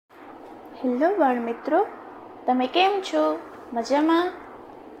Hello બાળ મિત્રો, તમે કેમ છો? મજામાં?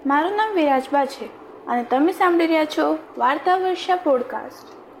 મારું નામ વિરાજબા છે અને તમે સાંભળી રહ્યા છો વાર્તા વર્ષા પોડકાસ્ટ.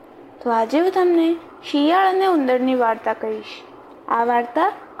 તો આજે હું તમને શિયાળ અને ઉંદરની વાર્તા કહીશ. આ વાર્તા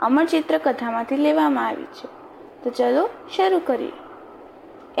અમર ચિત્ર કથામાંથી લેવામાં આવી છે. તો ચલો શરૂ કરીએ.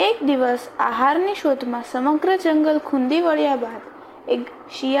 એક દિવસ આહારની શોધમાં સમગ્ર જંગલ ખૂંદી વળ્યા બાદ એક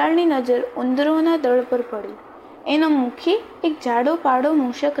શિયાળની નજર ઉંદરોના દળ પર પડી. એનો મુખી એક જાડો પાડો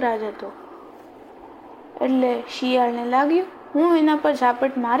મૂષકરાજ હતો. એટલે શિયાળને લાગ્યું હું એના પર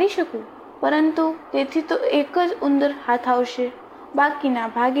ઝાપટ મારી શકું, પરંતુ તેથી તો એક જ ઉંદર હાથ આવશે, બાકીના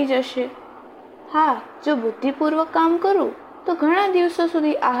ભાગી જશે. હા, જો બુદ્ધિપૂર્વક કામ કરું તો ઘણા દિવસો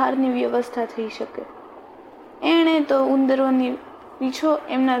સુધી આહારની વ્યવસ્થા થઈ શકે. એણે તો ઉંદરોની પીછો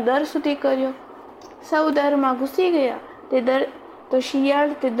એમના દર સુધી કર્યો. સૌ દરમાં ઘૂસી ગયા તો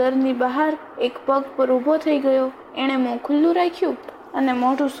શિયાળ તે દરની બહાર એક પગ પર ઊભો થઈ ગયો. એણે મોં ખુલ્લું રાખ્યું અને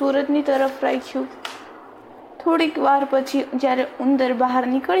મોઢું સૂરજની તરફ રાખ્યું. થોડીક વાર પછી જ્યારે ઉંદર બહાર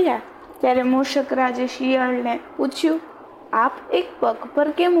નીકળ્યા ત્યારે મૂષકરાજે શિયાળને પૂછ્યું, આપ એક પગ પર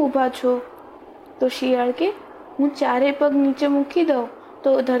કેમ ઊભા છો? તો શિયાળ કે, હું ચારે પગ નીચે મૂકી દઉં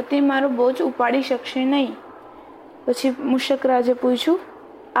તો ધરતી મારો બોજ ઉપાડી શકશે નહીં. પછી મૂષકરાજે પૂછ્યું,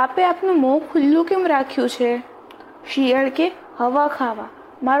 આપે આપનું મોં ખુલ્લું કેમ રાખ્યું છે? શિયાળ કે, હવા ખાવા,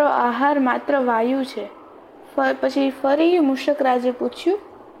 મારો આહાર માત્ર વાયુ છે. પછી ફરી મૂષકરાજે પૂછ્યું,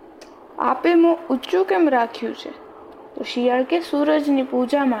 આપે મોં ઊંચું કેમ રાખ્યું છે? તો શિયાળ કે, સૂરજની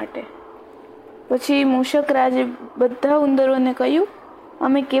પૂજા માટે. પછી મૂષકરાજે બધા ઉંદરોને કહ્યું,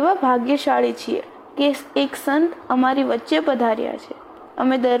 અમે કેવા ભાગ્યશાળી છીએ કે એક સંત અમારી વચ્ચે પધાર્યા છે.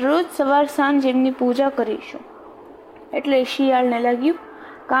 અમે દરરોજ સવાર સાંજ એમની પૂજા કરીશું. એટલે શિયાળને લાગ્યું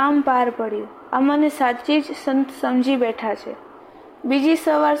કામ પાર પડ્યું, આ મને સાચી જ સંત સમજી બેઠા છે. બીજી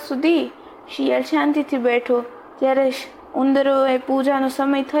સવાર સુધી શિયાળ શાંતિથી બેઠો. ત્યારે ઉંદરોએ પૂજાનો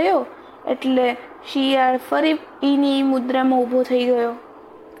સમય થયો એટલે શિયાળ ફરી ઈની મુદ્રામાં ઊભો થઈ ગયો.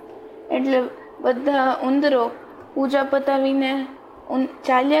 એટલે બધા ઉંદરો પૂજા પતાવીને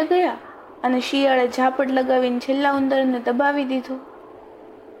ચાલ્યા ગયા અને શિયાળે ઝાપટ લગાવીને છેલ્લા ઉંદરને દબાવી દીધો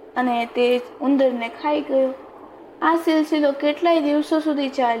અને તે ઉંદરને ખાઈ ગયો. આ સિલસિલો કેટલાય દિવસો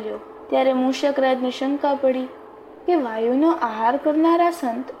સુધી ચાલ્યો. ત્યારે મૂષકરાજને શંકા પડી કે વાયુનો આહાર કરનારા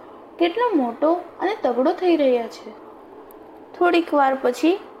સંત કેટલો મોટો અને તગડો થઈ રહ્યા છે. થોડીક વાર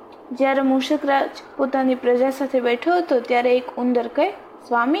પછી જ્યારે મૂષકરાજ પોતાની પ્રજા સાથે બેઠો હતો ત્યારે એક ઉંદર કહે,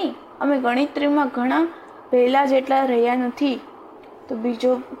 સ્વામી, અમે ગણિત્રીમાં ઘણા પહેલા જેટલા રહ્યા નથી. તો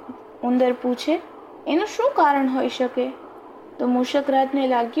બીજો ઉંદર પૂછે, એનું શું કારણ હોઈ શકે? તો મૂષકરાજને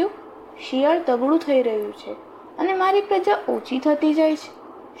લાગ્યું શિયાળ તગડું થઈ રહ્યું છે અને મારી પ્રજા ઓછી થતી જાય છે.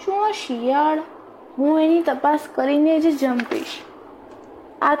 શું આ શિયાળ? હું એની તપાસ કરીને જ જંપીશ.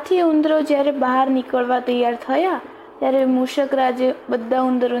 આથી ઉંદરો જ્યારે બહાર નીકળવા તૈયાર થયા ત્યારે મૂષકરાજે બધા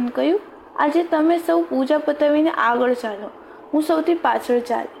ઉંદરોને કહ્યું, આજે તમે સૌ પૂજા પતાવીને આગળ ચાલો, હું સૌથી પાછળ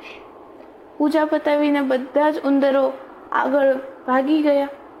ચાલીશ. પૂજા પતાવીને બધા જ ઉંદરો આગળ ભાગી ગયા.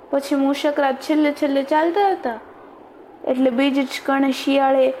 પછી મૂષકરાજ છેલ્લે ચાલતા હતા એટલે બીજ જ કણે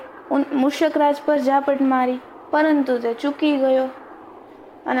શિયાળે મૂષકરાજ પર ઝાપટ મારી, પરંતુ તે ચૂકી ગયો.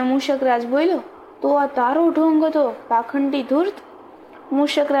 અને મૂષકરાજ બોલ્યો, તો આ તારો ઢોંગ હતો, પાખંડી ધૂર્ત.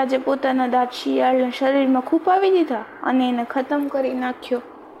 મૂષકરાજે પોતાના દાંત શિયાળના શરીરમાં ખૂંપાવી દીધા અને એને ખતમ કરી નાખ્યો.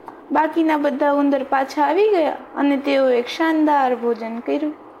 બાકીના બધા ઉંદર પાછા આવી ગયા અને તેઓ એક શાનદાર ભોજન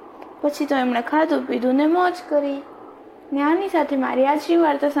કર્યું. પછી તો એમણે ખાધું પીધું ને મોજ કરી. ને આની સાથે મારી આજની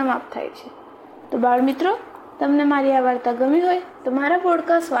વાર્તા સમાપ્ત થાય છે. તો બાળ મિત્રો, તમને મારી આ વાર્તા ગમી હોય તો મારા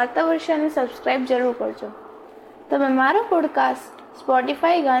પોડકાસ્ટ વાર્તા વર્ષાને સબસ્ક્રાઈબ જરૂર કરજો. તમે મારો પોડકાસ્ટ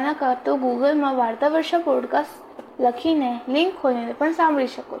સ્પોટીફાઈ, ગાના કા તો ગૂગલમાં વાર્તા વર્ષા પોડકાસ્ટ લખીને લિંક ખોલીને પણ સાંભળી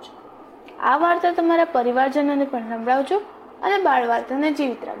શકો છો. આ વાર્તા તમારા પરિવારજનોને પણ સંભળાવજો અને બાળ વાર્તાને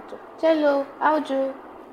જીવિત રાખજો. ચલો, આવજો.